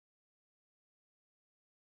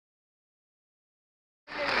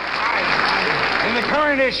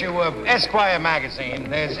current issue of Esquire magazine,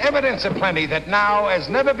 there's evidence aplenty that now, as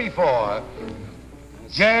never before,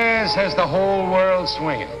 jazz has the whole world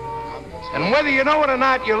swinging. And whether you know it or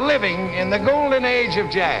not, you're living in the golden age of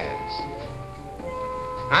jazz.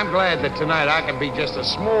 I'm glad that tonight I can be just a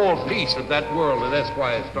small piece of that world that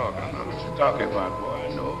Esquire's talking about. What you talking about, boy?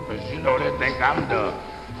 I know, because you know they think I'm the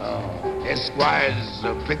Esquire's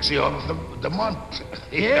picture of the month.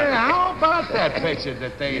 Yeah, how about that picture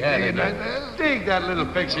that they had in there? Dig that little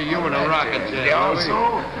picture, you in a rocket chair. It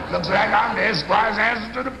also looks like I'm the Esquire's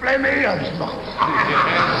answer to the Playmate of the month.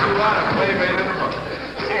 Yes, you are a Playmate of the month.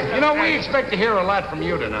 You know, we expect to hear a lot from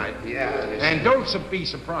you tonight. Yeah. And don't be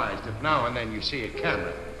surprised if now and then you see a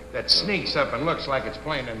camera that sneaks up and looks like it's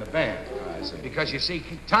playing in the band. I see. Because, you see,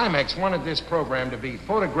 Timex wanted this program to be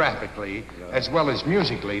photographically as well as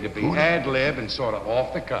musically to be ad-lib and sort of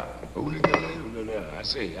off the cuff. I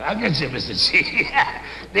see. I get you, Mr. C.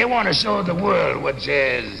 They want to show the world what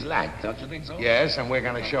jazz is like, don't you think so? Yes, and we're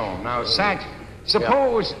going to show them. Now, Satch,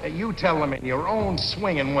 suppose you tell them in your own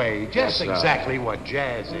swinging way just exactly what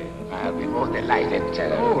jazz is. I'll be most delighted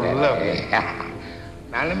to. Oh, lovely.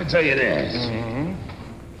 Now, let me tell you this. Mm-hmm.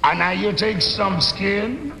 And now you take some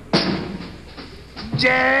skin,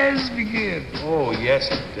 jazz begins. Oh, yes,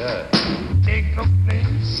 it does. Take a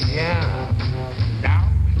place. Yeah. Now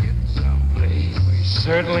we get someplace. We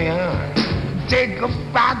certainly are. Take a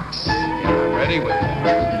box. Yeah, ready with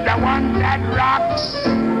it. The one that rocks.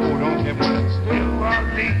 Oh, don't give me that. New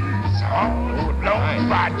Orleans, all blown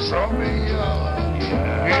by Trummy Young.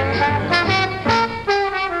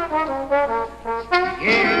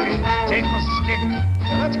 Yeah, take a stick.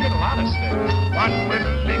 Yeah, let's get a lot of sticks. One with a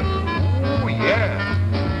lick. Oh,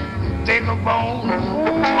 yeah. Take a bone. Oh,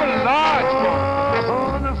 a large one.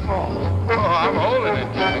 On the phone. Oh, I'm holding it,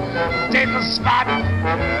 Jimmy. Take a spot.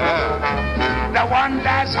 Yeah. The one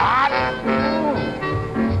that's hot.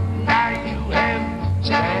 Now you have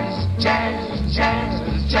jazz, jazz, jazz,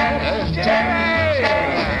 jazz, jazz.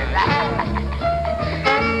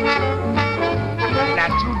 Now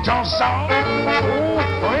two-tone song. Oh,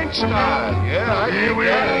 French style. Yeah, I Here we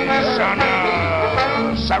are, son.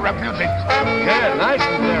 Therapeutic. Yeah, nice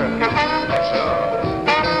and therapeutic.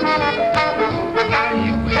 Now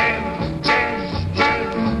you have jazz,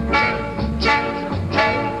 jazz, jazz,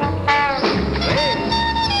 jazz, jazz.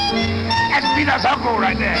 That's Peter's Hucko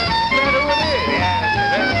right there. Is that who it is? Yeah.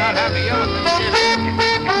 Let's not have the yellow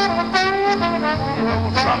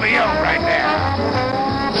Old Trummy Young right there.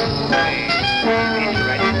 Hey, he's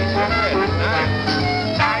right there.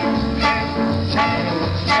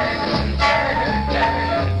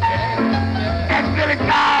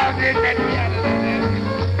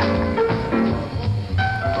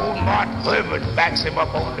 Old Mort Herbert backs him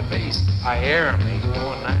up on the bass. I hear him. He's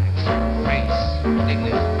doing nice. Bass. Dig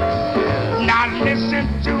this. Yeah. Now listen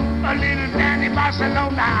to a little Danny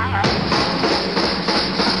Barcelona.